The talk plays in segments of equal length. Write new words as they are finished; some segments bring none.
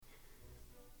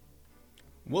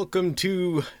Welcome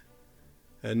to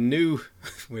a new...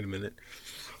 Wait a minute.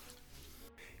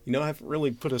 You know, I haven't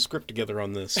really put a script together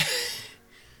on this.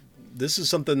 This is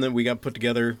something that we got put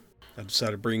together. I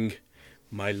decided to bring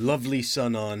my lovely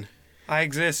son on I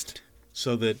exist.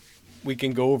 so that we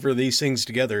can go over these things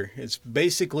together. It's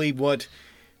basically what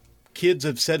kids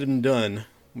have said and done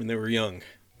when they were young.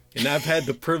 And I've had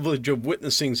the privilege of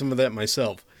witnessing some of that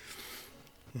myself.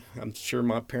 I'm sure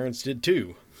my parents did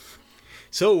too.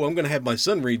 So I'm going to have my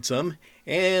son read some,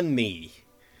 and me.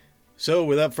 So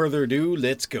without further ado,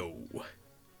 let's go.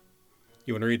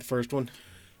 You want to read the first one?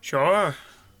 Sure.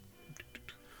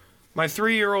 My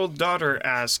 3-year-old daughter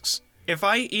asks, if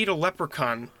I eat a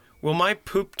leprechaun, will my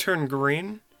poop turn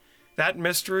green? That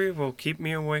mystery will keep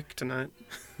me awake tonight.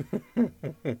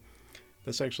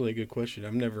 That's actually a good question.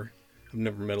 I've never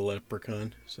met a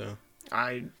leprechaun, so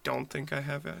I don't think I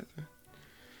have either.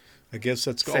 I guess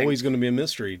that's always going to be a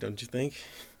mystery, don't you think?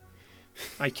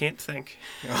 I can't think.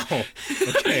 Oh,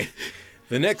 okay.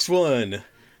 The next one.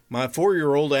 My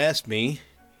 4-year-old asked me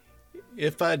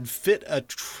if I'd fit in a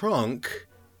trunk.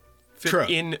 Fit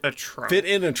in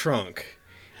a trunk.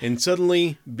 And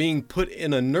suddenly being put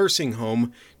in a nursing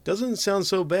home doesn't sound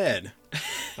so bad.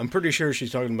 I'm pretty sure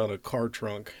she's talking about a car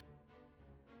trunk.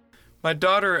 My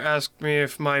daughter asked me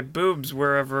if my boobs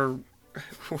were ever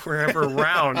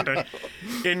round.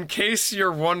 In case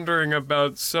you're wondering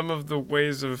about some of the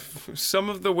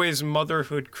ways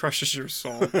motherhood crushes your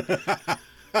soul.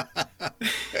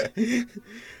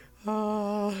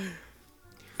 That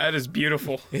is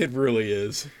beautiful. It really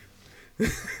is.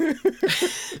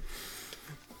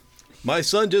 My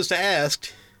son just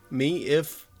asked me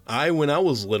if I, when I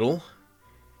was little,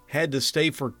 had to stay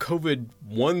for COVID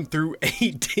 1 through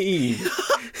 18.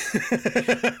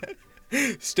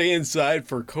 Stay inside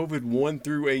for COVID 1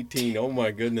 through 18. Oh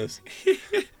my goodness.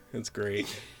 That's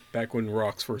great. Back when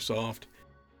rocks were soft.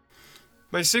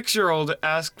 My 6-year-old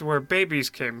asked where babies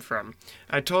came from.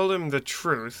 I told him the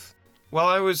truth. While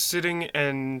I was sitting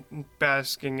and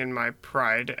basking in my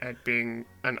pride at being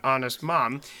an honest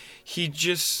mom, he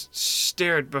just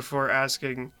stared before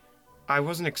asking, I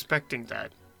wasn't expecting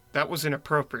that. That was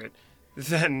inappropriate.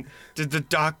 Then, did the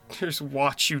doctors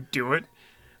watch you do it?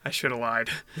 I should have lied.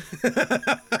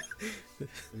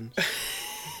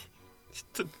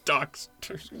 The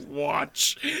doctors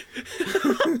watch.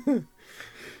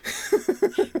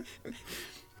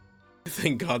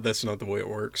 Thank God that's not the way it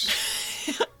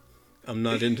works. I'm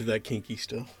not into that kinky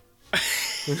stuff.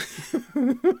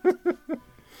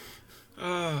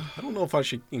 I don't know if I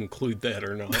should include that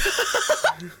or not.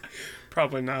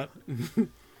 Probably not.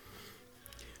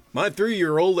 My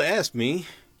 3-year-old asked me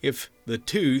if the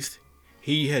tooth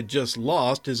he had just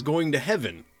lost is going to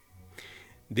heaven.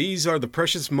 These are the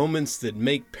precious moments that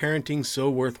make parenting so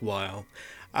worthwhile.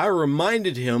 I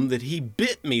reminded him that he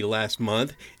bit me last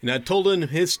month, and I told him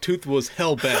his tooth was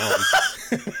hellbound.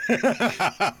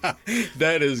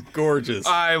 That is gorgeous.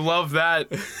 I love that.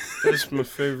 That's my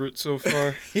favorite so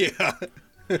far. Yeah.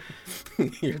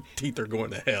 Your teeth are going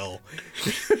to hell.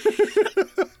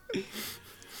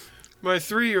 My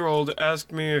 3-year-old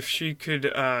asked me if she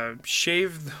could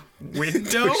shave the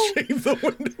window. Shave the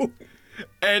window.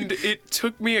 And it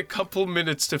took me a couple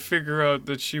minutes to figure out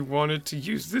that she wanted to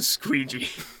use the squeegee.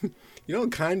 You know,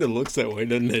 it kind of looks that way,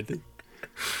 doesn't it?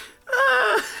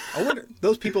 I wonder,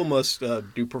 those people must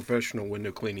do professional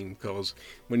window cleaning, because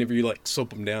whenever you like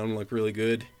soap them down like really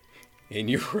good and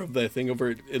you rub that thing over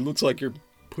it, it looks like you're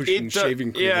pushing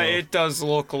shaving cream off. It does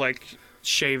look like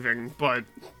shaving, but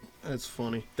that's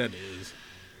funny. That is.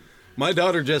 My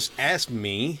daughter just asked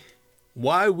me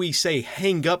why we say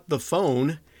hang up the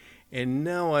phone, and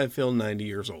now I feel 90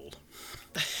 years old.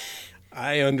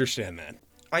 I understand that.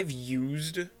 I've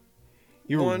used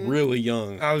You were one. really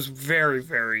young. I was very,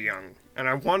 very young, and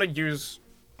I want to use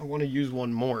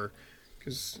one more,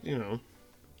 because, you know,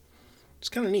 It's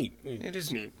kind of neat. it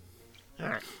is neat. All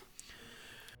right.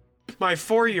 My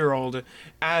 4-year-old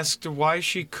asked why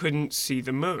she couldn't see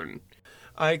the moon.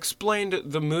 I explained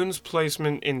the moon's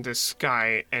placement in the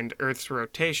sky and Earth's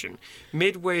rotation.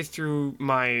 Midway through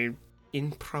my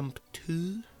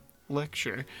impromptu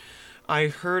lecture, I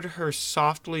heard her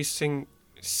softly singing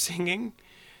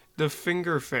the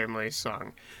Finger Family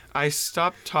song. I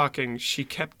stopped talking. She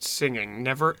kept singing,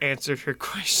 never answered her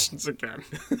questions again.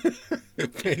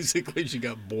 Basically, she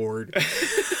got bored.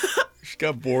 She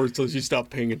got bored, so she stopped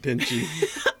paying attention.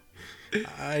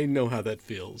 I know how that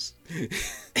feels.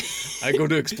 I go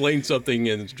to explain something,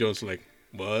 and Joe's like,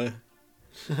 what?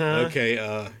 Okay,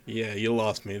 yeah, you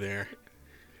lost me there.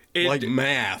 Like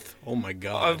math. Oh my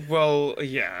God. Well,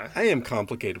 yeah. I am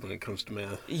complicated when it comes to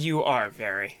math. You are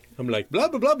very. I'm like, blah,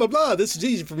 blah, blah, blah, blah. This is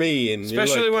easy for me. And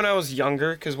Especially like, when I was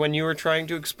younger, because when you were trying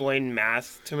to explain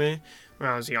math to me when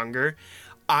I was younger,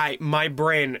 my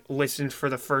brain listened for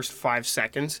the first 5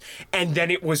 seconds, and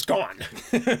then it was gone.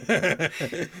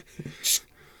 Just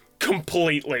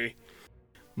completely.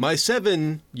 My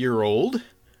 7-year-old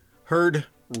heard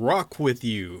Rock With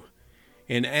You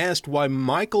and asked why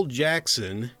Michael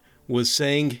Jackson was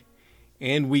saying,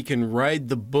 and we can ride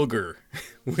the booger,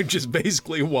 which is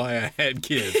basically why I had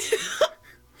kids.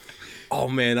 Oh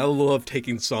man, I love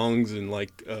taking songs and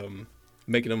like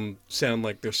making them sound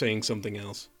like they're saying something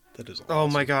else. That is awesome. Oh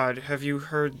my God, have you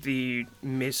heard the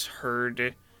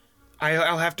misheard?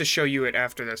 I'll have to show you it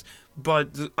after this,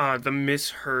 but the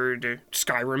misheard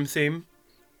Skyrim theme?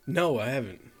 No, I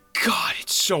haven't. God,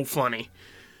 it's so funny.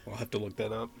 I'll have to look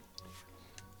that up.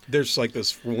 There's like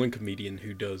this one comedian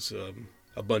who does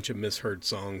a bunch of misheard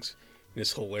songs. And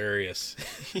it's hilarious.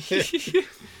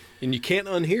 And you can't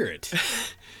unhear it.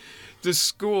 The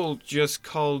school just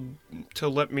called to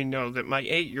let me know that my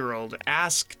 8-year-old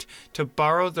asked to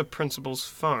borrow the principal's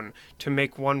phone to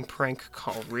make one prank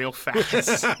call real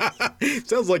fast.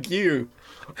 Sounds like you.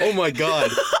 Oh my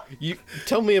God. You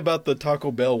tell me about the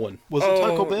Taco Bell one. Was it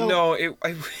Taco Bell? No,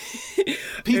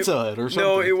 Pizza Hut or something.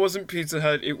 No, it wasn't Pizza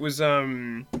Hut. It was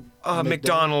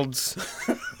McDonald's.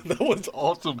 That was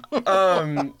awesome.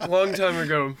 Long time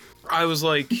ago, I was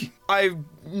like, I've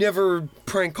never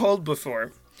prank called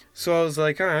before. So I was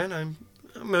like, all right, I'm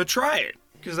going to try it.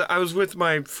 Because I was with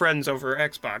my friends over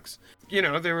Xbox. You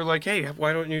know, they were like, hey,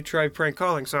 why don't you try prank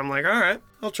calling? So I'm like, all right,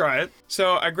 I'll try it.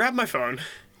 So I grabbed my phone,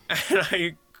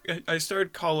 and I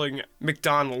started calling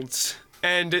McDonald's.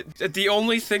 And the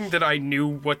only thing that I knew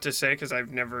what to say, because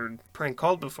I've never prank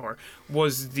called before,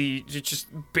 was the just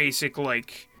basic,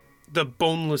 like, the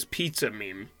boneless pizza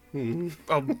meme.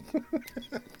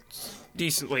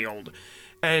 Decently old.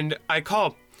 And I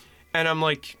call, and I'm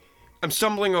like, I'm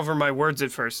stumbling over my words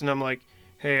at first, and I'm like,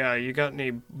 hey, you got any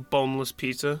boneless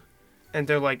pizza? And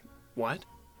they're like, what?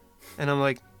 And I'm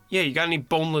like, yeah, you got any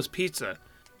boneless pizza?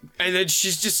 And then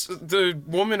the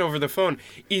woman over the phone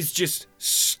is just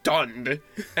stunned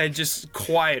and just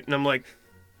quiet, and I'm like,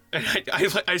 and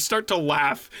I start to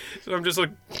laugh, so I'm just like,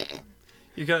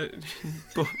 you got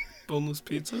boneless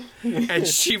pizza? And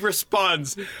she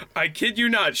responds, I kid you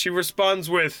not, she responds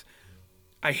with,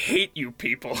 I hate you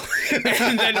people, and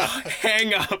then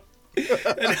hang up,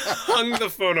 and hung the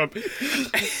phone up.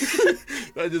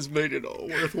 That just made it all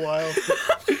worthwhile.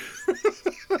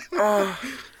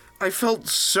 I felt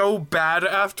so bad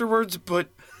afterwards, but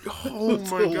oh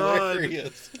my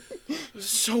hilarious. God,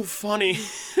 so funny.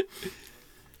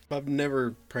 I've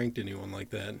never pranked anyone like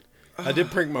that. I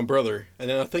did prank my brother,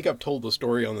 and I think I've told the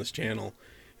story on this channel.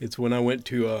 It's when I went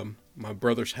to my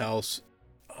brother's house.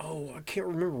 Oh, I can't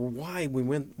remember why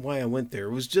I went there.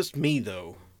 It was just me,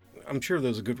 though. I'm sure there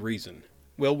was a good reason.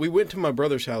 Well, we went to my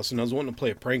brother's house, and I was wanting to play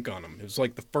a prank on him. It was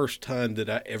like the first time that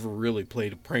I ever really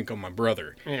played a prank on my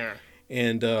brother. Yeah.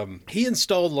 And he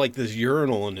installed like this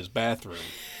urinal in his bathroom.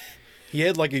 He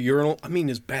had like a urinal. I mean,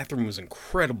 his bathroom was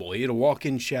incredible. He had a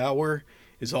walk-in shower.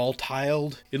 It's all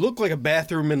tiled. It looked like a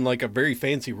bathroom in like a very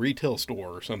fancy retail store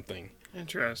or something.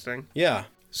 Interesting. Yeah.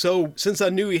 So since I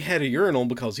knew he had a urinal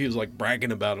because he was like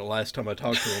bragging about it last time I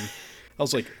talked to him, I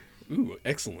was like, ooh,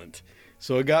 excellent.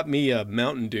 So I got me a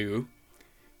Mountain Dew,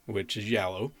 which is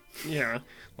yellow. Yeah.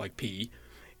 Like pee.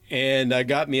 And I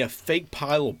got me a fake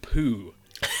pile of poo,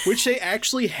 which they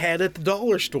actually had at the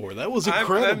dollar store. That was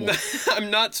incredible. I'm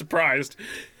not surprised.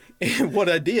 And what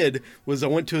I did was I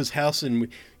went to his house, and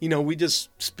we just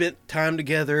spent time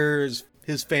together as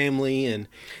his family and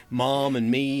mom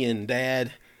and me and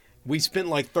dad. We spent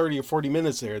like 30 or 40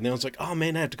 minutes there, and then I was like, oh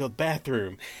man, I have to go to the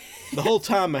bathroom. The whole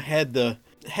time I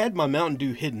had my Mountain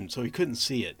Dew hidden so he couldn't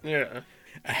see it. Yeah.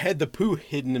 I had the poo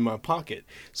hidden in my pocket.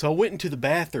 So I went into the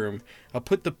bathroom, I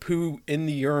put the poo in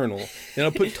the urinal, and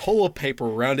I put toilet paper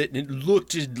around it, and it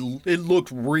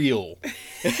looked real.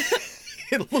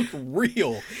 It looked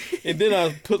real. And then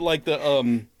I put like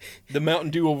the Mountain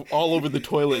Dew all over the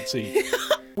toilet seat.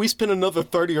 We spent another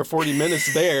 30 or 40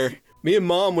 minutes there. Me and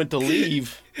Mom went to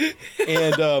leave,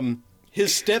 and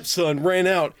his stepson ran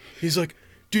out. He's like,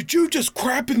 did you just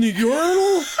crap in the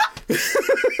urinal?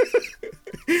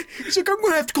 He's like, I'm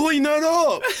going to have to clean that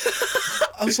up.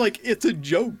 I was like, it's a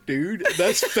joke, dude.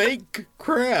 That's fake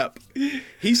crap.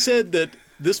 He said that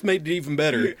this made it even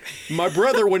better. My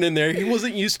brother went in there. He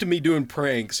wasn't used to me doing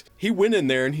pranks. He went in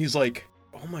there and he's like,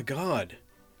 oh my God,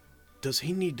 does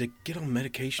he need to get on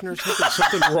medication or something?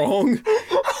 Something wrong?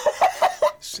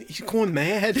 He's going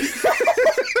mad.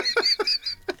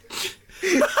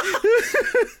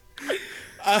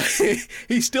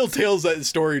 He still tells that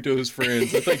story to his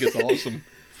friends. I think it's awesome.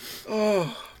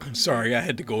 Oh, I'm sorry, I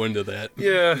had to go into that.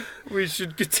 Yeah, we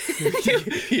should continue.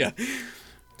 Yeah.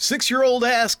 6-year-old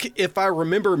asked if I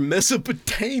remember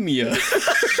Mesopotamia.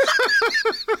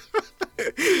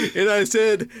 And I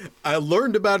said, I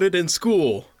learned about it in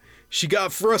school. She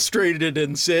got frustrated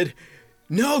and said,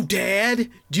 no, Dad,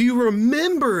 do you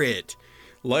remember it?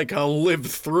 Like I'll live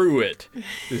through it.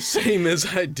 The same as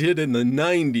I did in the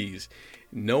 90s.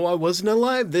 No, I wasn't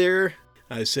alive there,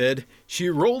 I said. She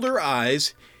rolled her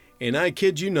eyes, and I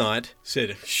kid you not,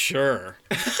 said, sure.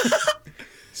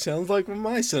 Sounds like what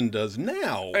my son does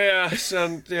now. Yeah,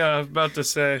 I was about to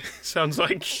say, sounds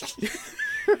like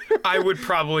I would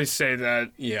probably say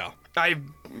that. Yeah. I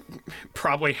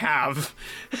probably have.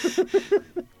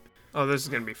 Oh, this is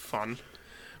going to be fun.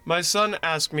 My son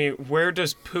asked me, where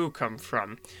does poo come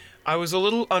from? I was a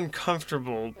little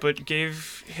uncomfortable, but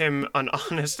gave him an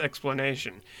honest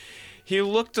explanation. He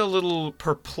looked a little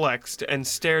perplexed and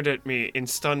stared at me in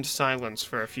stunned silence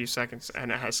for a few seconds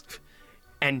and asked,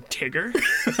 and Tigger?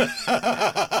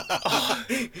 Oh.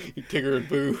 Tigger and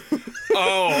Boo.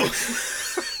 Oh.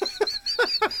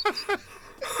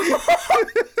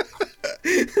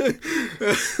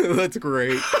 That's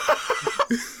great.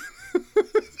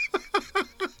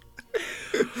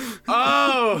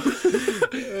 Oh.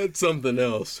 That's something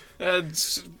else.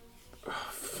 That's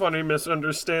funny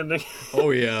misunderstanding. Oh,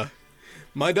 yeah.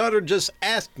 My daughter just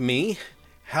asked me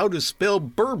how to spell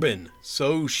bourbon,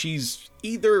 so she's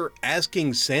either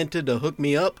asking Santa to hook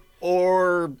me up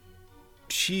or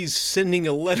she's sending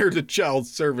a letter to Child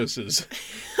Services.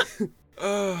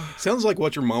 Sounds like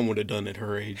what your mom would have done at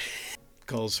her age,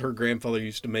 because her grandfather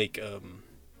used to make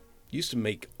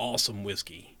awesome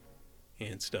whiskey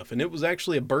and stuff, and it was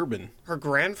actually a bourbon. Her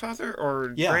grandfather or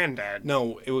granddad?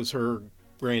 No, it was her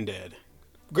granddad.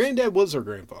 Granddad was her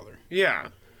grandfather. Yeah.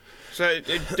 So it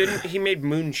didn't. He made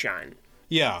moonshine.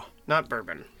 Yeah. Not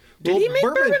bourbon. Did he make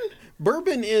bourbon?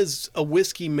 Bourbon is a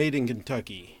whiskey made in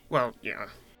Kentucky. Well, yeah.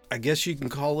 I guess you can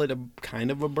call it a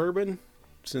kind of a bourbon,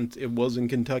 since it was in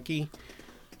Kentucky.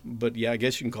 But yeah, I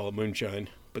guess you can call it moonshine.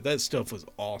 But that stuff was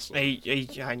awesome.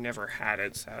 I never had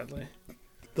it, sadly.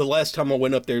 The last time I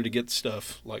went up there to get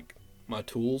stuff, like my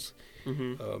tools,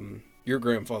 your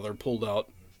grandfather pulled out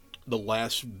the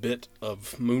last bit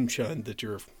of moonshine that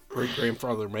your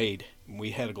great-grandfather made.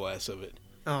 We had a glass of it.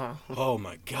 Oh. Oh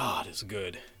my God, it's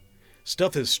good.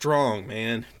 Stuff is strong,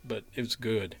 man, but it's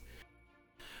good.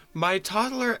 My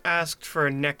toddler asked for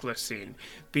a necklace scene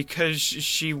because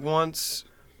she wants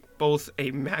both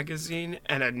a magazine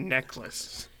and a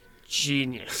necklace.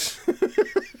 Genius.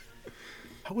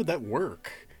 How would that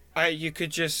work? You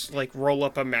could just, like, roll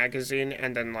up a magazine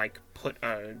and then, like, put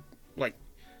a, like,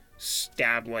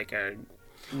 stab, like, a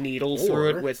needle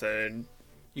through it with a...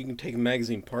 You can take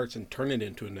magazine parts and turn it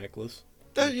into a necklace.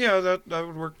 That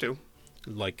would work, too.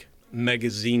 Like,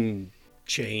 magazine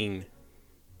chain.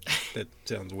 That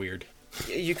sounds weird.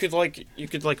 You could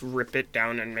rip it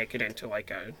down and make it into,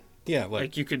 like, a... Yeah,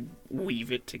 like you could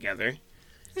weave it together.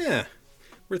 Yeah.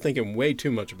 We're thinking way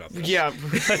too much about this. Yeah,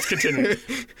 let's continue.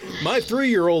 My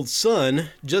 3-year-old son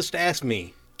just asked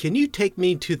me, can you take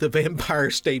me to the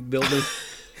Vampire State Building?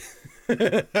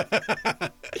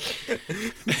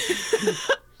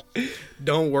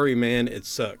 Don't worry, man. It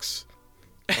sucks.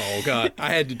 Oh, God.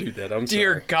 I had to do that. I'm sorry.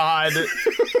 Dear God.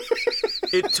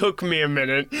 It took me a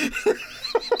minute.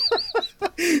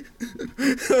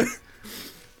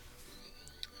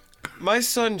 My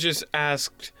son just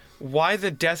asked why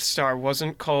the Death Star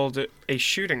wasn't called a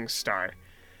shooting star,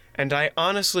 and I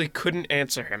honestly couldn't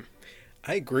answer him.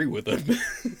 I agree with him.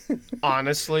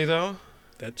 Honestly, though,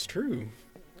 that's true.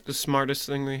 The smartest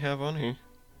thing we have on here.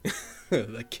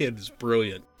 That kid is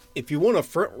brilliant. If you want a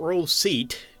front row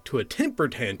seat to a temper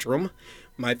tantrum,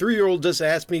 my 3-year-old just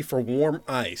asked me for warm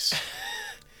ice.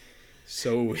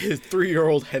 So his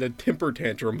 3-year-old had a temper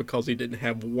tantrum because he didn't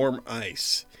have warm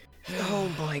ice.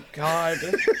 Oh my God.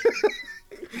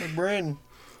 My brain.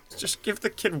 Just give the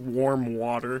kid warm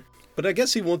water. But I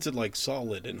guess he wants it like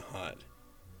solid and hot.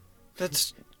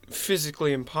 That's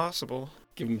physically impossible.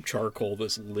 Give him charcoal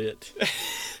that's lit.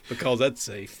 Because that's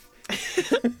safe.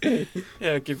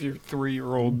 Yeah, give your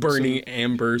 3-year-old burning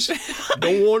embers.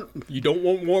 You don't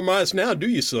want warm ice now, do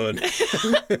you, son?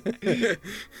 That's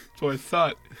what I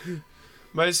thought.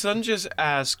 My son just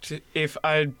asked if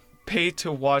I'd pay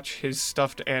to watch his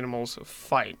stuffed animals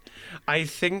fight. I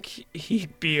think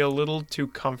he'd be a little too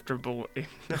comfortable in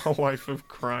a life of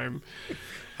crime.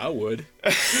 I would.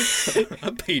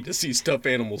 I'd pay to see stuffed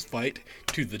animals fight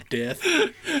to the death.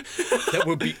 That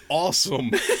would be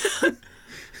awesome.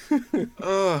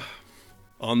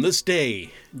 On this day,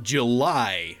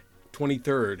 July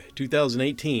 23rd,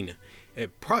 2018, at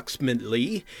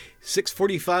approximately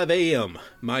 6:45 a.m.,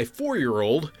 my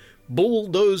 4-year-old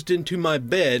bulldozed into my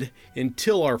bed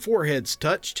until our foreheads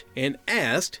touched and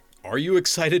asked, "Are you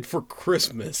excited for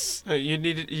Christmas?" You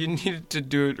needed to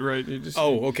do it right.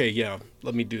 Oh, okay, yeah.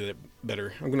 Let me do that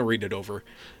better. I'm going to read it over.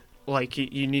 Like,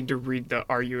 you need to read the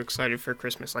 "Are you excited for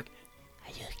Christmas?" Like,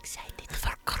 "Are you excited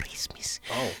for Christmas?"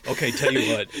 Oh, okay, tell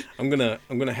you what. I'm going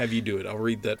to have you do it. I'll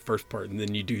read that first part and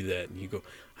then you do that and you go,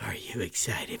 "Are you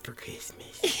excited for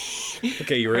Christmas?"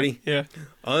 Okay, you ready? Yeah.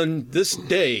 On this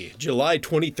day, July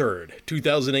 23rd,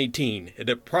 2018, at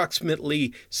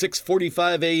approximately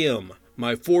 6:45 a.m.,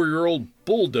 my 4-year-old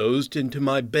bulldozed into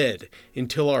my bed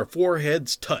until our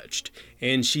foreheads touched,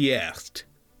 and she asked,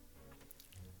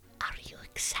 "Are you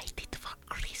excited for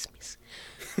Christmas?"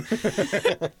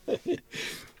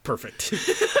 Perfect.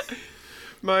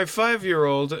 My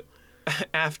 5-year-old,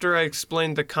 after I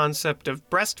explained the concept of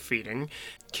breastfeeding,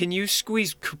 "Can you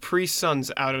squeeze Capri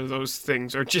Suns out of those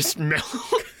things or just milk?"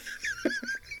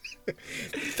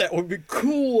 That would be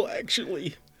cool,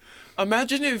 actually.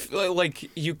 Imagine if, like,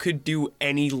 you could do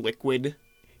any liquid.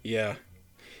 Yeah.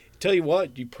 Tell you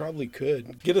what, you probably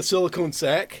could. Get a silicone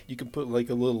sack. You can put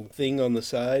like a little thing on the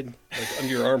side, like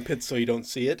under your armpits so you don't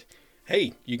see it.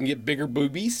 Hey, you can get bigger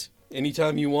boobies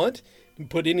anytime you want. You can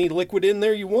put any liquid in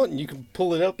there you want and you can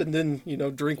pull it up and then,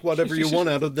 drink whatever you want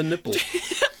out of the nipple.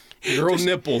 Your own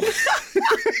nipple.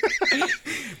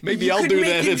 Maybe I'll do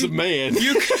that as a man.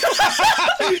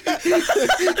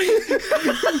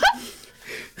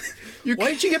 Why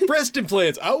didn't you get breast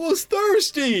implants? I was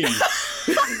thirsty. Some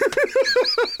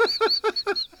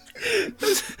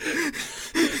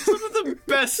of the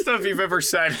best stuff you've ever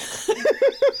said.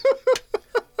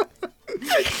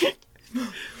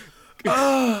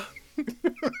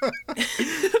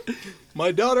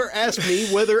 My daughter asked me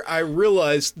whether I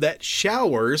realized that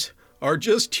showers are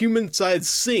just human-sized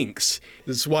sinks.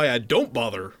 This is why I don't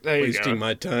bother wasting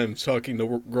my time talking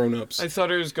to grown-ups. I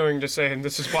thought I was going to say, and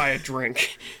this is why I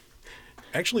drink.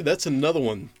 Actually, that's another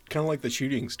one, kind of like the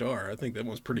Shooting Star. I think that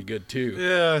one's pretty good, too.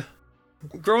 Yeah.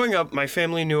 Growing up, my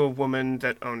family knew a woman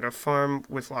that owned a farm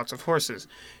with lots of horses.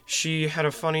 She had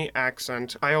a funny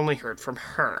accent I only heard from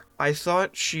her. I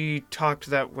thought she talked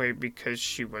that way because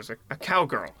she was a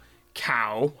cowgirl.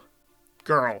 Cow.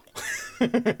 Girl.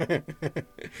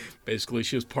 Basically,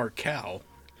 she was part cow.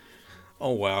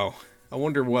 Oh, wow. I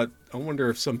wonder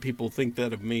if some people think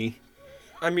that of me.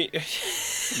 I mean...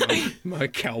 my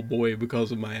cowboy because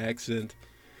of my accent.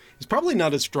 It's probably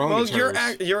not as strong as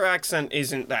hers. Your accent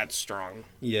isn't that strong.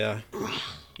 Yeah.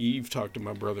 You've talked to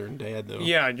my brother and dad, though.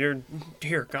 Yeah, dear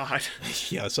God.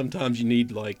 Yeah, sometimes you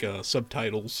need, like,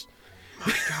 subtitles.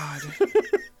 My God.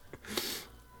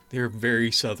 They're very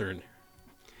southern.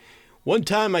 One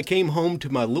time I came home to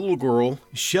my little girl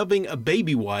shoving a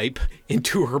baby wipe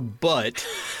into her butt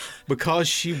because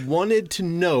she wanted to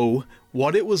know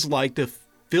what it was like to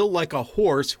feel like a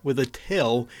horse with a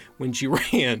tail when she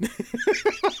ran.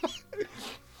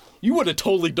 You would have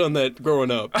totally done that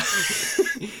growing up.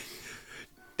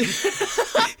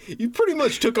 You pretty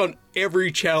much took on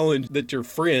every challenge that your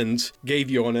friends gave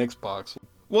you on Xbox.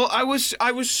 Well, I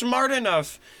was smart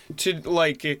enough to,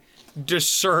 like,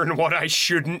 discern what I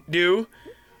shouldn't do.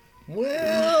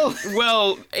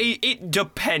 Well, it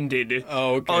depended.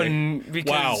 Oh, okay.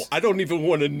 Wow, I don't even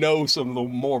want to know some of the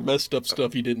more messed up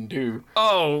stuff you didn't do.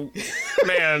 Oh,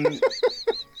 man.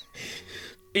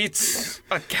 It's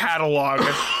a catalog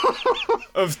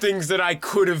of things that I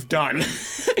could have done.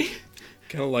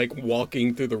 Kind of like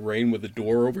walking through the rain with a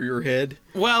door over your head.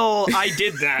 Well, I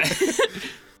did that.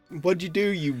 What'd you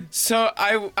do? So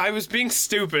I was being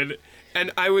stupid,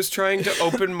 and I was trying to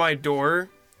open my door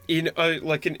in I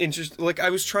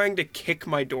was trying to kick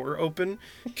my door open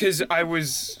because I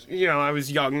was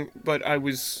young, but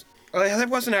that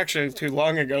wasn't actually too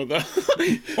long ago though.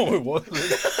 Oh, it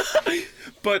wasn't.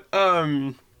 But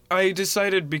I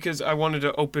decided because I wanted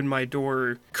to open my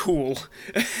door cool.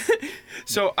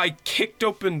 So I kicked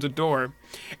open the door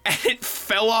and it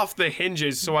fell off the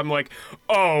hinges, so I'm like,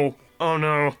 oh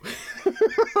no.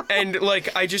 And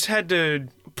like I just had to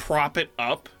prop it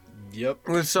up. Yep.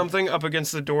 With something up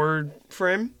against the door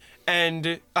frame.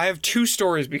 And I have 2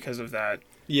 stories because of that.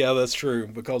 Yeah, that's true,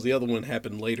 because the other one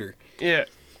happened later. Yeah.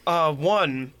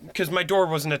 One, because my door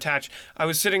wasn't attached. I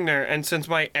was sitting there, and since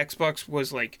my Xbox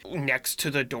was, like, next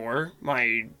to the door,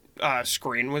 my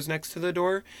screen was next to the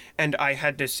door, and I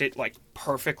had to sit, like,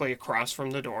 perfectly across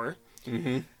from the door.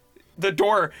 Mm-hmm. The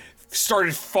door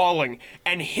started falling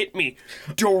and hit me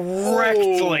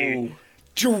directly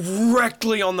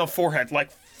on the forehead,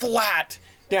 like, flat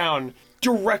down.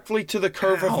 directly to the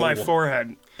curve of my Ow.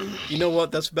 forehead. You know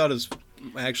what? That's about as...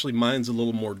 Actually, mine's a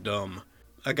little more dumb.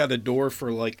 I got a door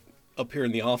for, like, up here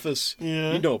in the office.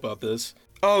 Yeah. You know about this.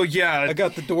 Oh, yeah. I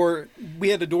got the door... We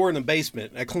had a door in the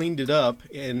basement. I cleaned it up,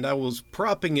 and I was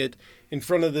propping it in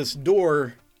front of this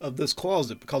door of this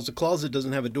closet, because the closet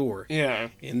doesn't have a door. Yeah.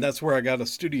 And that's where I got a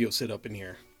studio set up in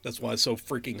here. That's why it's so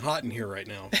freaking hot in here right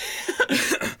now.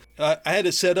 I had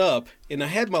it set up, and I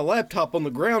had my laptop on the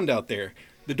ground out there.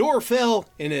 The door fell,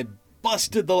 and it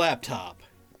busted the laptop.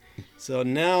 So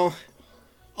now,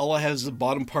 all I have is the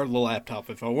bottom part of the laptop.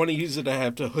 If I want to use it, I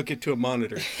have to hook it to a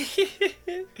monitor.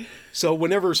 So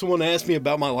whenever someone asks me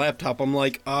about my laptop, I'm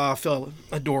like, a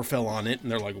door fell on it.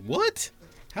 And they're like, what?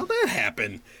 How'd that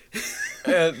happen?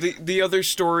 The other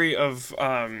story of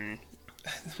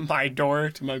my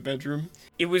door to my bedroom,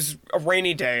 it was a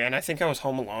rainy day, and I think I was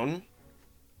home alone.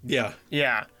 Yeah.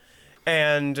 Yeah.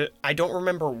 And I don't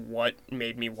remember what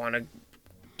made me want to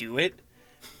do it.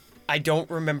 I don't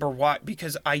remember what,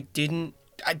 because I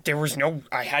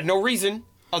had no reason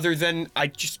other than I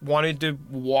just wanted to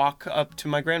walk up to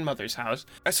my grandmother's house.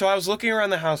 So I was looking around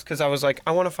the house because I was like,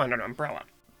 I want to find an umbrella.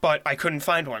 But I couldn't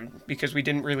find one because we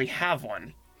didn't really have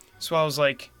one. So I was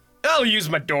like, I'll use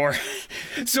my door.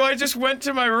 So I just went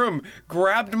to my room,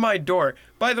 grabbed my door.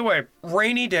 By the way,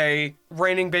 rainy day,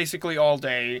 raining basically all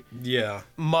day, Yeah.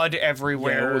 mud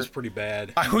everywhere. Yeah, it was pretty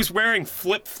bad. I was wearing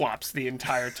flip-flops the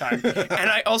entire time. And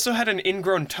I also had an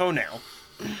ingrown toenail.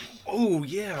 Oh,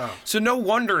 yeah. So no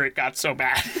wonder it got so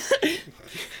bad.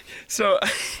 So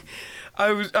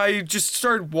I just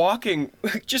started walking,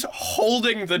 just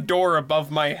holding the door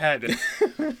above my head.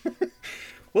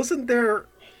 Wasn't there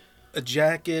a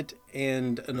jacket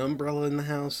and an umbrella in the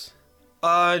house?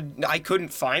 I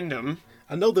couldn't find them.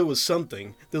 I know there was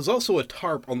something. There was also a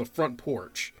tarp on the front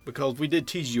porch, because we did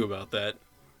tease you about that.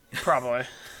 Probably.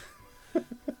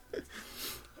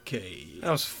 Okay.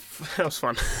 That was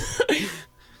fun.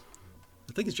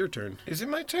 I think it's your turn. Is it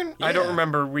my turn? Yeah. I don't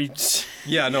remember.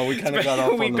 Yeah, no, we kind of got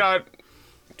off we on the... got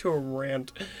to a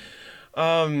rant.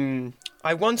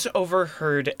 I once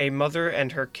overheard a mother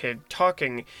and her kid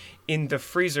talking in the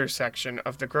freezer section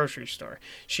of the grocery store.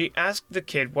 She asked the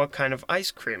kid what kind of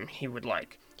ice cream he would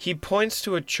like. He points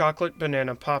to a chocolate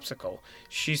banana popsicle.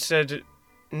 She said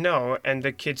no, and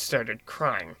the kid started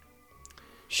crying.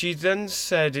 She then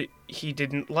said he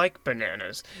didn't like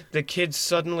bananas. The kid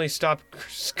suddenly stopped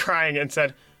crying and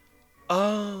said,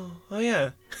 oh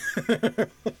yeah.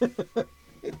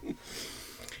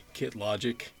 Kid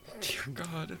logic. Dear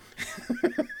God.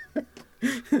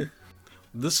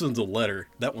 This one's a letter.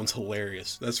 That one's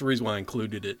hilarious. That's the reason why I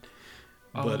included it.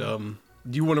 But, do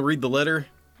you want to read the letter?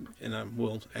 And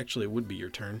well, actually, it would be your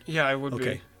turn. Yeah, I would be.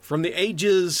 Okay. From the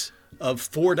ages of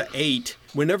 4 to 8,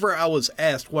 whenever I was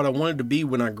asked what I wanted to be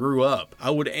when I grew up,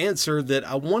 I would answer that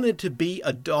I wanted to be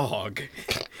a dog.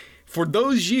 For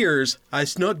those years, I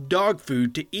snuck dog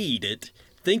food to eat it,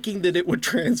 thinking that it would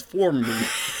transform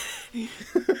me.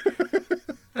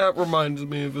 That reminds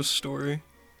me of a story.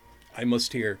 I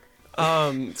must hear.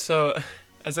 So,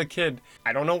 as a kid,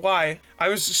 I don't know why, I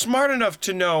was smart enough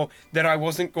to know that I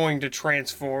wasn't going to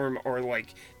transform or,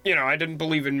 like, I didn't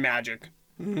believe in magic.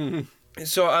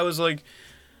 So I was like,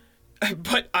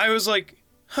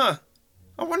 huh,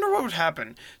 I wonder what would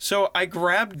happen. So I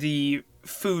grabbed the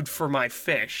food for my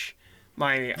fish,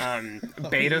 my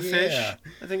beta fish,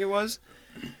 I think it was,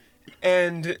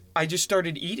 and I just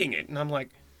started eating it, and I'm like,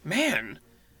 man,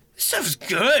 this stuff's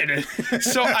good.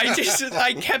 So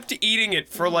I kept eating it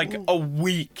for like a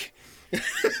week.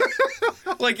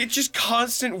 Like, it's just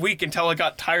constant week until I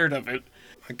got tired of it.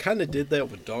 I kind of did that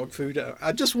with dog food.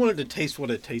 I just wanted to taste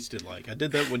what it tasted like. I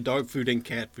did that with dog food and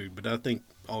cat food, but I think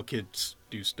all kids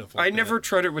do stuff like that. I never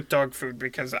tried it with dog food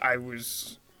because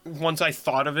once I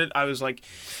thought of it, I was like,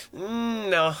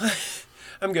 no,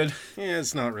 I'm good. Yeah,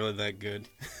 it's not really that good.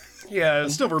 Yeah. I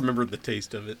still remember the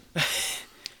taste of it.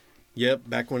 Yep,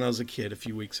 back when I was a kid a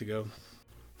few weeks ago.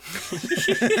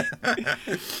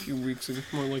 A few weeks ago,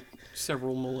 more like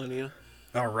several millennia.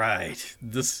 All right.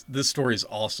 This story is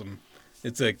awesome.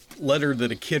 It's a letter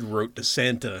that a kid wrote to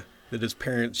Santa that his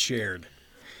parents shared.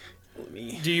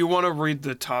 Do you want to read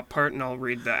the top part and I'll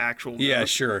read the actual note? Yeah,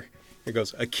 sure. Here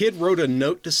goes. A kid wrote a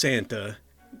note to Santa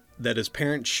that his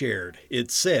parents shared.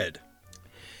 It said...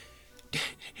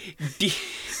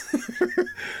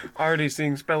 Already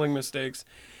seeing spelling mistakes.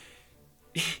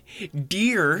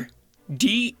 Dear,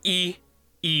 D-E-E-R,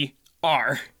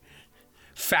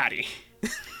 Fatty,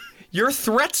 your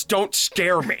threats don't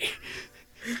scare me.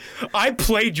 I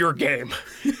played your game,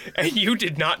 and you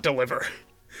did not deliver.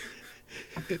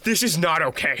 This is not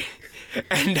okay,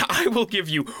 and I will give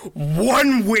you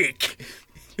 1 week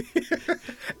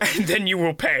and then you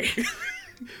will pay.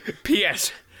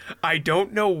 P.S. I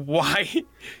don't know why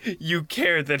you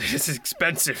care that it is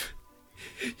expensive.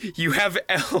 You have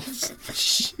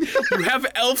elves. You have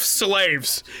elf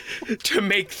slaves to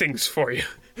make things for you.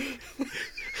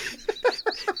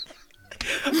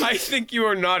 I think you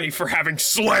are naughty for having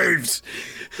slaves.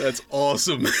 That's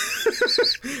awesome.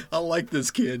 I like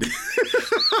this kid.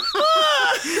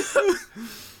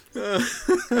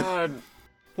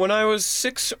 When I was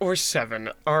 6 or 7,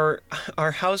 our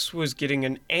house was getting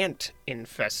an ant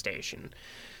infestation.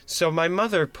 So my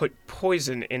mother put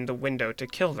poison in the window to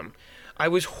kill them. I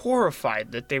was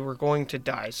horrified that they were going to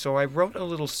die, so I wrote a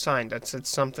little sign that said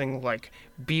something like,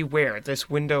 "Beware, this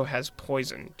window has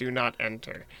poison. Do not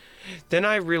enter." Then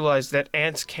I realized that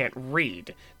ants can't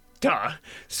read. Duh.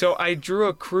 So I drew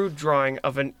a crude drawing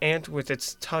of an ant with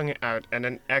its tongue out and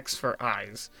an X for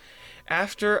eyes.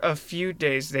 After a few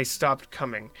days, they stopped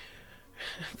coming.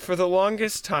 For the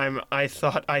longest time, I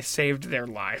thought I saved their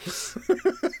lives.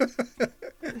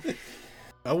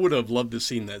 I would have loved to have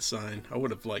seen that sign. I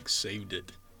would have, saved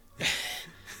it.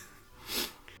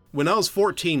 When I was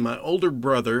 14, my older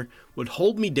brother would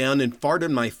hold me down and fart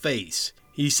in my face.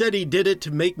 He said he did it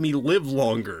to make me live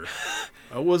longer.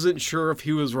 I wasn't sure if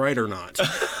he was right or not.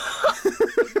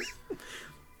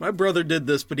 My brother did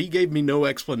this, but he gave me no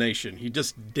explanation. He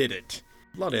just did it.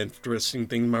 A lot of interesting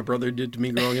things my brother did to me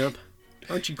growing up.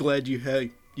 Aren't you glad you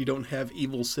don't have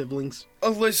evil siblings?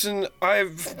 Listen,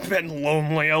 I've been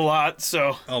lonely a lot,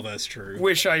 so... Oh, that's true.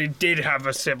 Wish I did have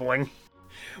a sibling.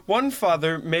 One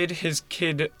father made his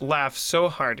kid laugh so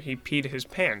hard he peed his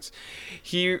pants.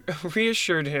 He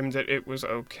reassured him that it was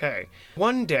okay.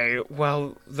 One day,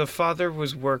 while the father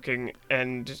was working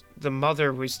and the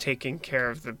mother was taking care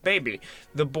of the baby,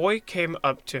 the boy came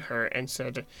up to her and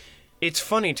said, "It's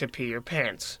funny to pee your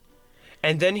pants."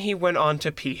 And then he went on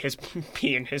to pee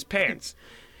in his pants.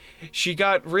 She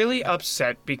got really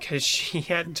upset because she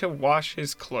had to wash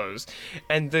his clothes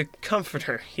and the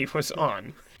comforter he was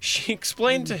on. She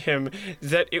explained to him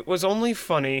that it was only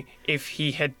funny if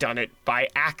he had done it by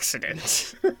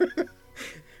accident. It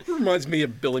reminds me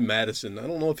of Billy Madison. I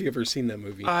don't know if you've ever seen that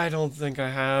movie. I don't think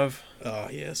I have. Oh,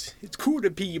 yes. It's cool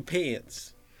to pee your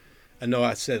pants. I know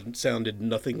I sounded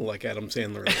nothing like Adam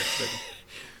Sandler.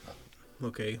 But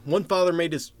okay. One father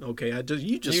made his... Okay,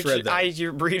 you just read that.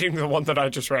 You're reading the one that I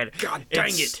just read. God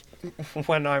dang it.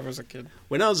 When I was a kid.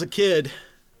 When I was a kid,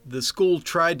 the school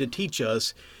tried to teach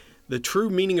us the true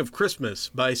meaning of Christmas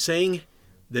by saying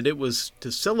that it was to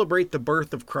celebrate the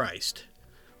birth of Christ.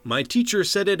 My teacher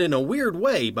said it in a weird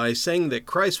way by saying that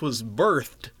Christ was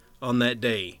birthed on that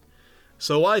day.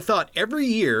 So I thought every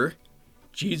year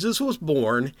Jesus was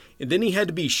born, and then he had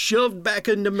to be shoved back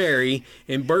into Mary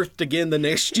and birthed again the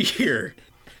next year.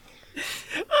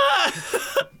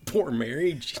 Poor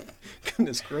Mary.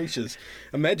 Goodness gracious.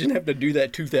 Imagine having to do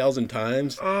that 2,000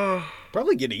 times.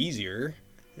 Probably get easier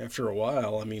after a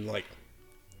while. I mean,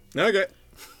 okay,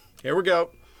 here we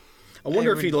go. I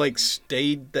wonder if he,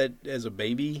 stayed that as a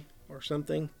baby or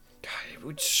something. God, it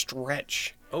would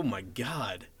stretch. Oh, my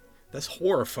God. That's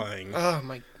horrifying. Oh,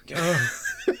 my God.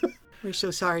 We're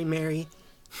so sorry, Mary.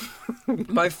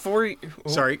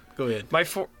 Sorry, go ahead. I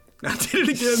did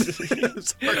it again.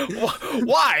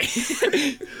 Why?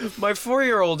 My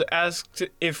 4-year-old asked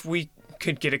if we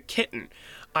could get a kitten.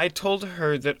 I told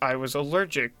her that I was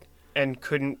allergic and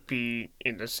couldn't be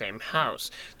in the same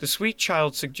house. The sweet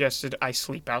child suggested I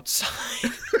sleep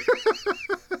outside.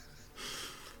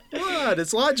 What?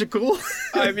 It's logical.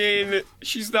 I mean,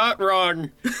 she's not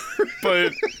wrong,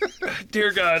 but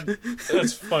dear God,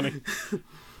 that's funny.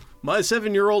 My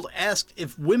 7-year-old asked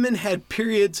if women had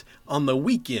periods on the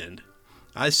weekend.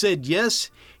 I said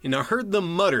yes, and I heard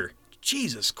them mutter,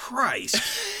 "Jesus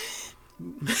Christ."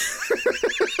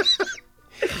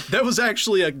 That was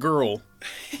actually a girl.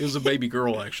 It was a baby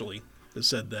girl, actually, that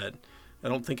said that. I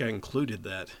don't think I included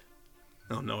that.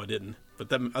 Oh, no, I didn't.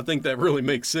 But I think that really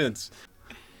makes sense.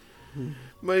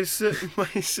 My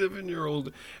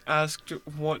 7-year-old asked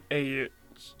what a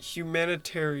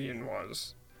humanitarian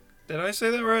was. Did I say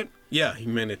that right? Yeah,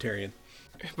 humanitarian.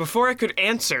 Before I could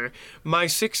answer, my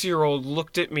 6-year-old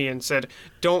looked at me and said,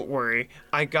 "Don't worry,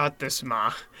 I got this,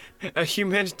 Ma. A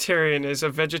humanitarian is a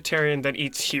vegetarian that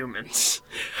eats humans."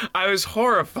 I was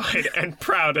horrified and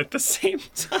proud at the same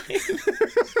time.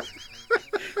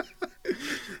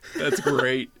 That's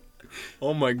great.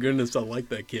 Oh my goodness, I like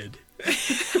that kid.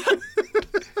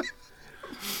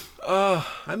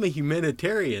 I'm a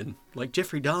humanitarian, like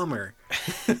Jeffrey Dahmer.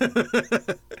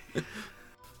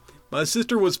 My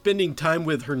sister was spending time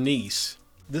with her niece.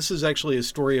 This is actually a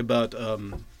story about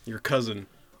your cousin.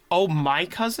 Oh, my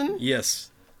cousin?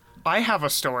 Yes. I have a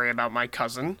story about my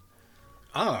cousin.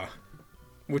 Ah,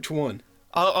 which one?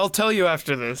 I'll tell you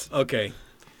after this. Okay.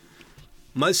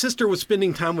 My sister was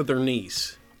spending time with her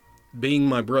niece, being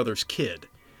my brother's kid.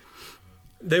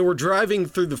 They were driving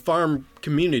through the farm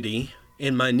community,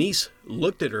 and my niece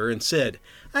looked at her and said,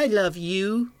 "I love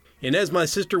you." And as my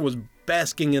sister was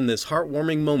basking in this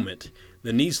heartwarming moment,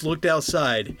 the niece looked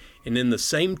outside and in the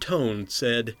same tone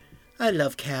said, "I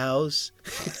love cows."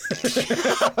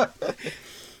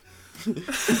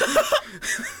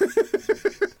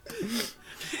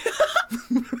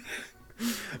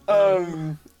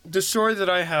 The story that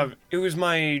I have, it was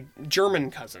my German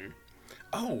cousin.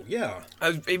 Oh, yeah.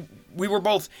 We were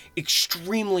both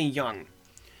extremely young.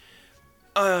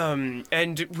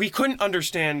 And we couldn't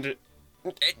understand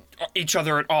each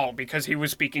other at all because he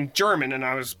was speaking German and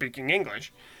I was speaking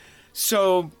English.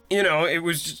 So, it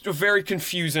was just very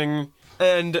confusing.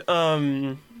 And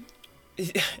I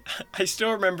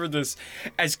still remember this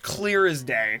as clear as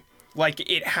day, like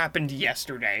it happened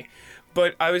yesterday.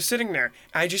 But I was sitting there,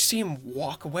 and I just see him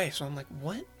walk away. So I'm like,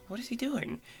 what? What is he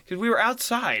doing? Because we were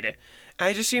outside, and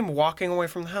I just see him walking away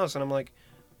from the house, and I'm like,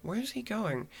 where is he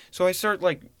going? So I start,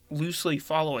 loosely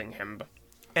following him,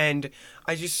 and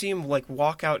I just see him,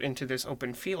 walk out into this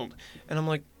open field. And I'm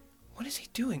like, what is he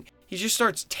doing? He just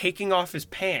starts taking off his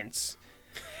pants.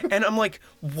 And I'm like,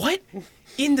 what?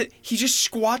 He just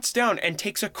squats down and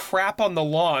takes a crap on the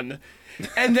lawn.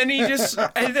 And then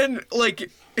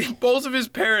both of his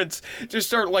parents just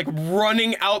start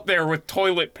running out there with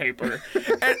toilet paper.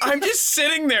 And I'm just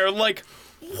sitting there like,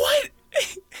 what?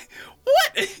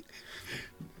 What?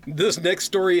 This next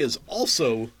story is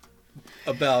also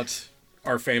about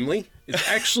our family. It's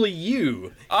actually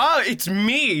you. Ah, it's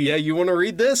me. Yeah, you want to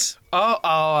read this? Oh,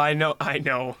 I know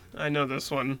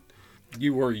this one.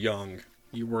 You were young.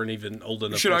 You weren't even old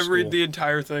enough. Should I read the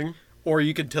entire thing? Or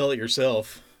you could tell it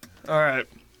yourself. All right.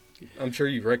 I'm sure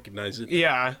you recognize it.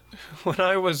 Yeah. When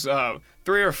I was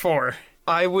 3 or 4,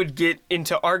 I would get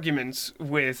into arguments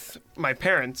with my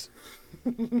parents.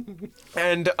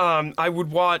 And I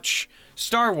would watch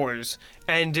Star Wars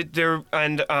and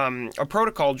a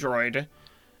protocol droid,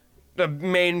 the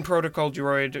main protocol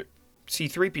droid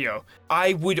C-3PO.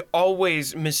 I would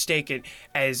always mistake it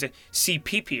as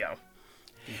C-3PO.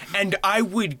 And I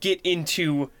would get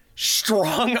into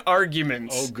strong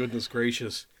arguments. Oh, goodness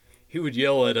gracious. He would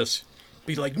yell at us,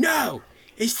 be like, "No,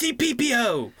 it's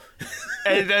C-3PO!"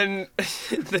 And then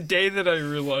the day that I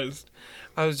realized,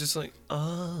 I was just like,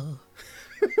 oh.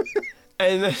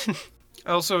 And then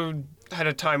I also had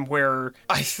a time where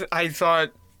I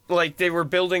thought, they were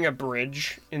building a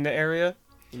bridge in the area.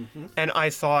 Mm-hmm. And I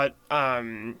thought,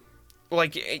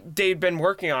 they'd been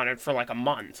working on it for a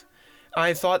month.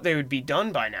 I thought they would be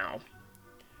done by now.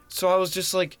 So I was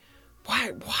just like,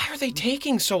 why are they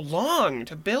taking so long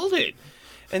to build it?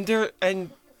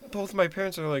 And both my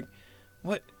parents are like,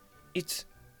 what? It's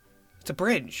a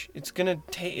bridge. It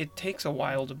takes a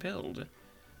while to build.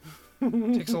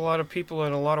 It takes a lot of people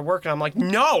and a lot of work. And I'm like,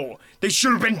 no, they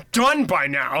should have been done by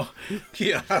now.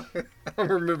 Yeah, I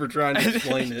remember trying to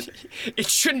explain it. It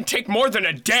shouldn't take more than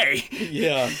a day.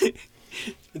 Yeah.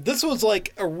 This was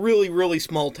a really, really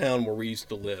small town where we used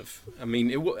to live. I mean,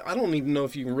 I don't even know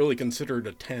if you can really consider it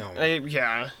a town.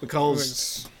 Yeah.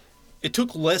 Because it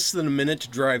took less than a minute to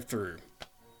drive through.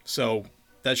 So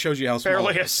that shows you how small.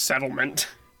 Barely a settlement.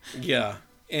 Yeah.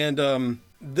 And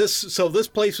this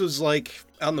place was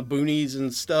out in the boonies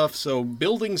and stuff, so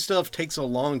building stuff takes a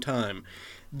long time.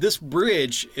 This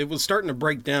bridge, it was starting to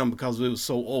break down because it was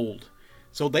so old.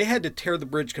 So they had to tear the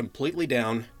bridge completely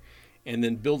down and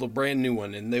then build a brand new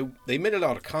one. And they made it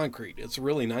out of concrete. It's a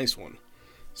really nice one.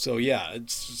 So yeah,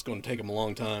 it's just going to take them a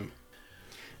long time.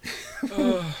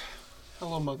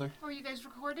 Hello, Mother. Are you guys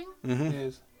recording? Mm-hmm. It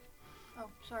is. Oh,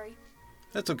 sorry.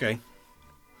 That's okay.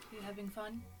 Are you having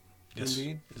fun? Yes,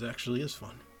 Indeed. it actually is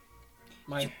fun.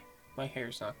 My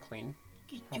hair's not clean.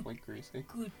 Probably greasy.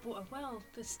 Good boy. Well,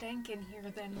 the stank in here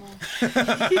then will...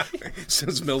 So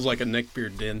it smells like a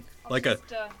neckbeard den. Like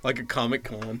a Comic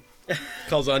Con.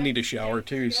 Because I need a shower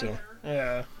too, so.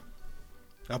 Yeah.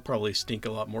 I'll probably stink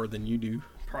a lot more than you do.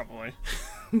 Probably.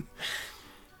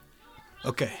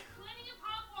 Okay.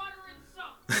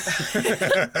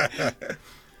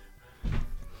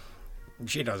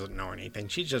 She doesn't know anything.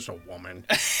 She's just a woman.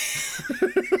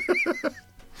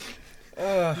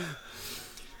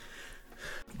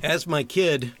 Asked my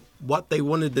kid what they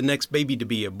wanted the next baby to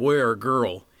be, a boy or a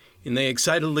girl, and they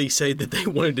excitedly say that they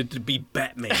wanted it to be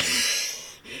Batman.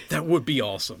 That would be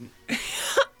awesome.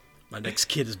 My next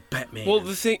kid is Batman. Well,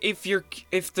 the thing, if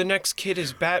the next kid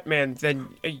is Batman, then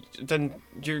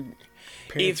your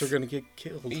parents are gonna get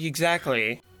killed.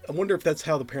 Exactly. I wonder if that's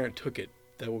how the parent took it.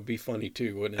 That would be funny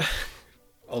too, wouldn't it?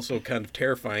 Also kind of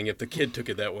terrifying if the kid took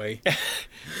it that way.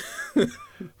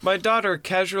 My daughter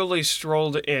casually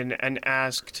strolled in and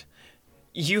asked,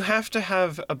 "You have to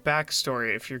have a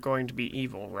backstory if you're going to be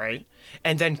evil, right?"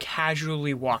 And then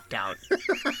casually walked out.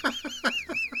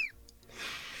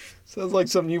 Sounds like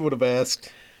something you would have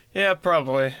asked. Yeah,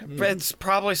 probably. But it's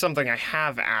probably something I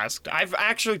have asked. I've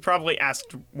actually probably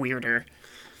asked weirder.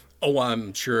 Oh,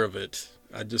 I'm sure of it.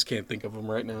 I just can't think of them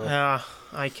right now.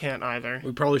 I can't either.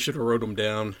 We probably should have wrote them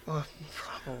down.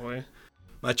 Probably.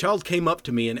 My child came up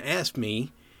to me and asked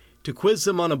me to quiz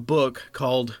them on a book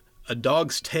called A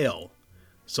Dog's Tale.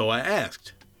 So I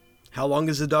asked, "How long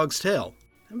is A Dog's Tale?"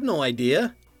 "I have no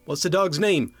idea." "What's the dog's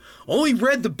name?" "Only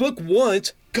read the book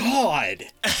once." God!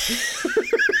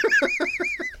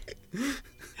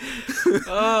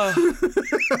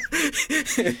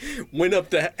 Went up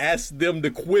to ask them to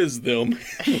quiz them.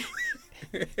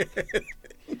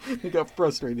 He got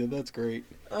frustrated. That's great.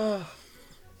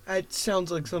 It sounds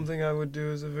like something I would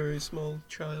do as a very small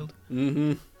child.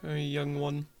 Mm-hmm. Very young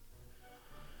one.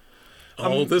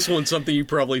 Oh, this one's something you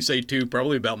probably say too,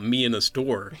 probably about me in a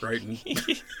store, right?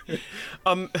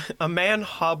 A man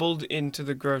hobbled into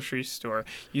the grocery store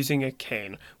using a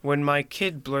cane when my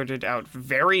kid blurted out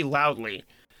very loudly,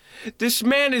 "This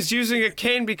man is using a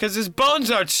cane because his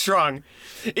bones aren't strong.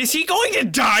 Is he going to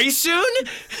die soon?"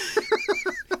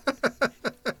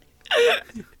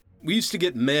 We used to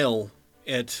get mail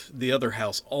at the other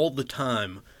house all the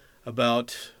time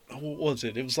about, what was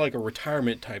it? It was like a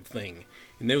retirement type thing.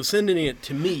 And they were sending it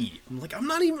to me. I'm like, I'm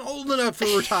not even old enough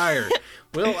to retire.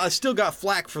 Well, I still got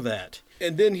flack for that.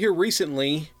 And then here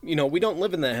recently, we don't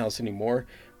live in that house anymore,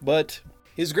 but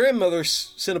his grandmother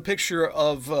sent a picture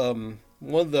of one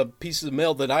of the pieces of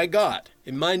mail that I got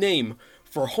in my name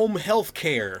for home health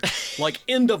care, like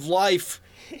end-of-life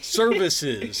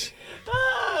services.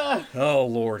 Oh,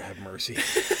 Lord have mercy.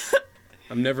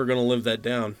 I'm never going to live that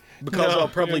down. Because I'll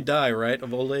probably die, right,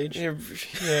 of old age?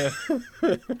 Yeah.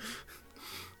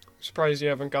 Surprised you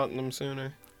haven't gotten them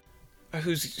sooner.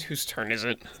 Whose turn is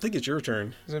it? I think it's your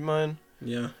turn. Is it mine?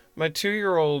 Yeah. My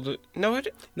 2-year-old... No,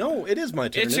 it is my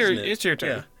turn, It's your turn.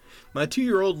 Yeah. My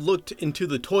 2-year-old looked into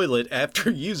the toilet after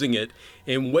using it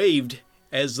and waved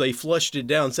as they flushed it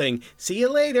down, saying, "See you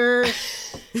later."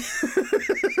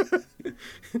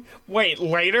 Wait,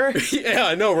 later? Yeah,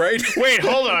 I know, right? Wait,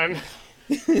 hold on.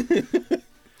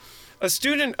 A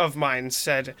student of mine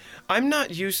said, "I'm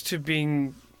not used to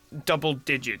being double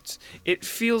digits. It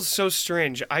feels so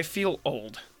strange. I feel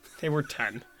old." They were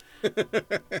 10.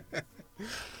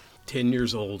 10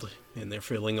 years old, and they're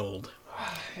feeling old.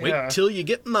 Yeah. Wait till you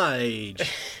get my age.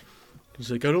 He's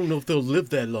like, "I don't know if they'll live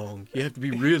that long. You have to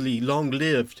be really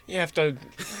long-lived." You have to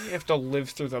live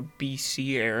through the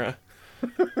BC era.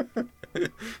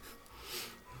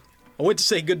 I went to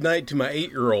say goodnight to my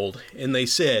 8-year-old, and they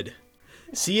said,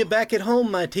 "See you back at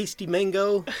home, my tasty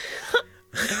mango."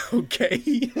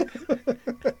 Okay.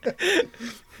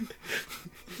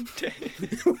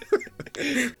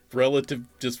 Relative,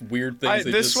 just weird things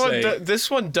they just say. This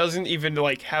one doesn't even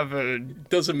have a.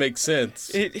 Doesn't make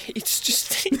sense. It's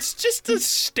just a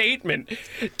statement.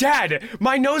 "Dad,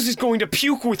 my nose is going to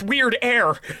puke with weird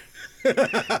air.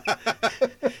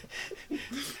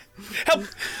 Help!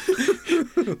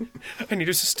 I need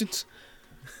assistance."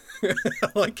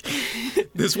 Like,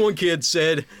 this one kid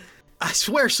said, "I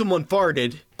swear someone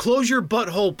farted. Close your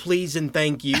butthole, please, and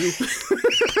thank you."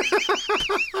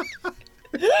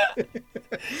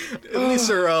 At least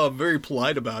they're very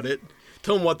polite about it.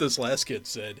 Tell them what this last kid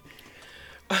said.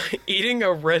 "Eating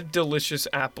a red delicious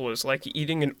apple is like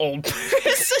eating an old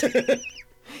person."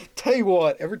 Tell you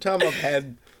what, every time I've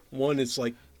had one, it's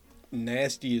like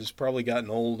nasty has probably gotten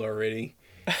old already.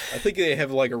 I think they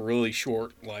have like a really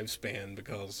short lifespan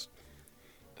because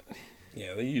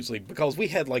because we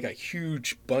had like a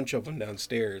huge bunch of them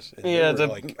downstairs. And yeah,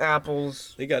 the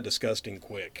apples. They got disgusting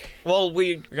quick. Well,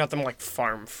 we got them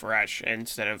farm fresh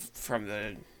instead of from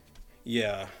the.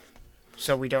 Yeah.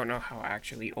 So we don't know how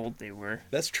actually old they were.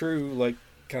 That's true.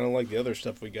 Kind of like the other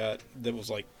stuff we got that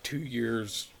was 2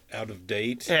 years out of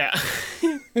date. Yeah.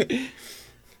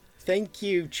 Thank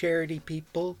you, charity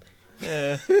people.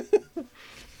 Yeah.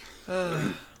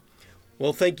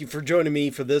 Well, thank you for joining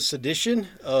me for this edition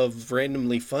of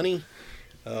Randomly Funny.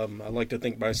 I'd like to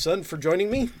thank my son for joining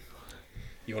me.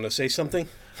 You want to say something?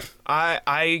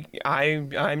 I'm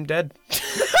dead.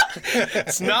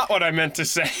 It's not what I meant to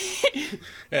say.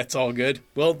 That's all good.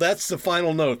 Well, that's the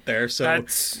final note there. So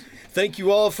thank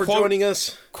you all for joining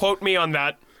us. Quote me on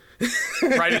that.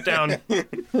 Write it down.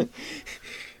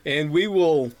 And we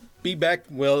will be back.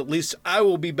 Well, at least I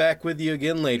will be back with you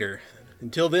again later.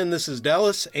 Until then, this is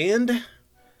Dallas and...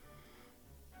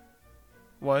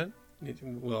 What?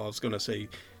 Well, I was going to say,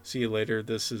 see you later.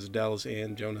 This is Dallas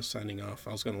and Jonas signing off.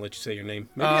 I was going to let you say your name.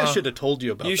 Maybe I should have told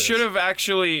you about this. You should have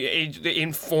actually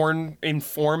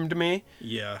informed me.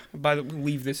 Yeah.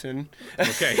 Leave this in.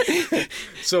 Okay.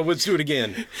 So let's do it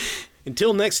again.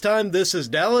 Until next time, this is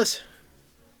Dallas.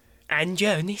 And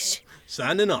Jonas.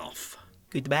 Signing off.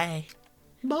 Goodbye.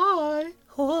 Bye.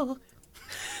 Oh.